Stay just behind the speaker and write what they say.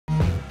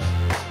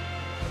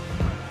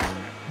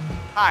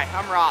Hi,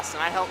 I'm Ross,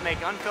 and I help make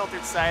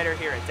unfiltered cider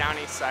here at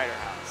Downeast Cider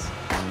House.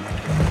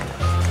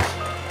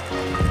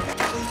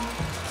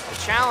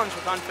 The challenge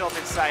with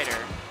unfiltered cider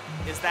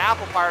is the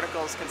apple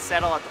particles can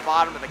settle at the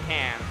bottom of the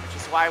can, which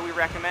is why we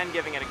recommend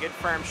giving it a good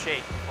firm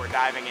shake before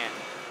diving in.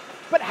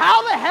 But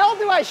how the hell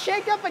do I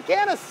shake up a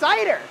can of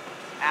cider?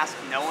 Ask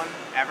no one,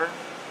 ever.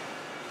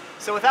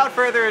 So without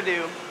further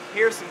ado,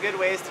 here's some good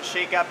ways to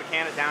shake up a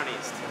can of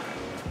Downeast.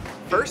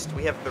 First,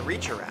 we have the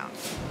reach around.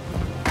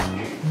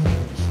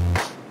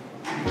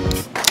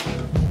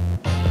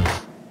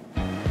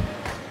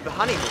 The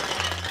honeymoon.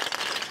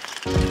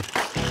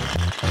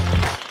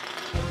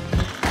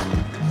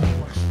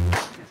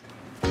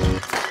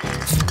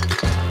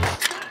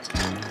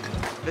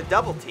 The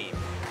double team.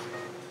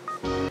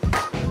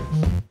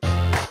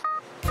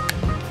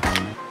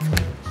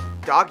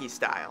 Doggy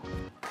style.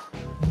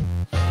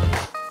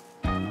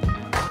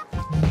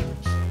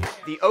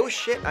 The oh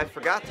shit, I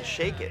forgot to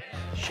shake it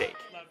shake.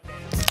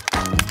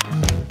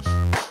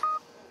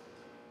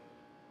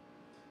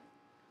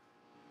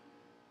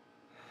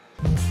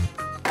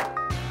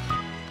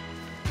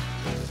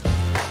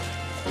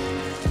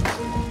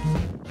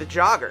 The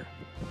jogger.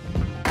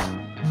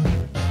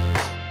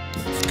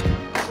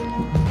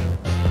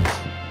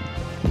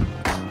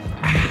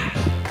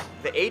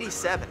 The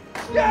 87.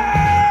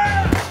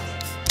 Yeah!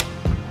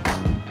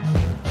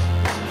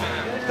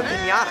 The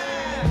piñata.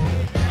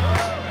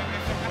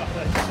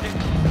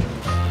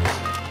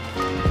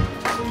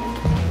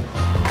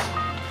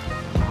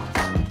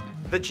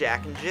 The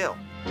Jack and Jill.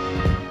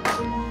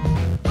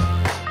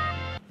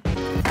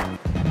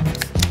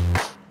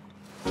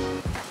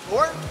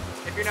 Or,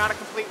 if you're not a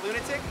complete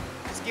lunatic,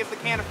 just give the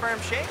can a firm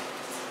shake,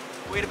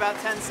 wait about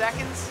 10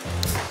 seconds,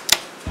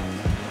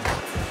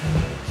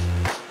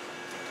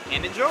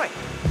 and enjoy.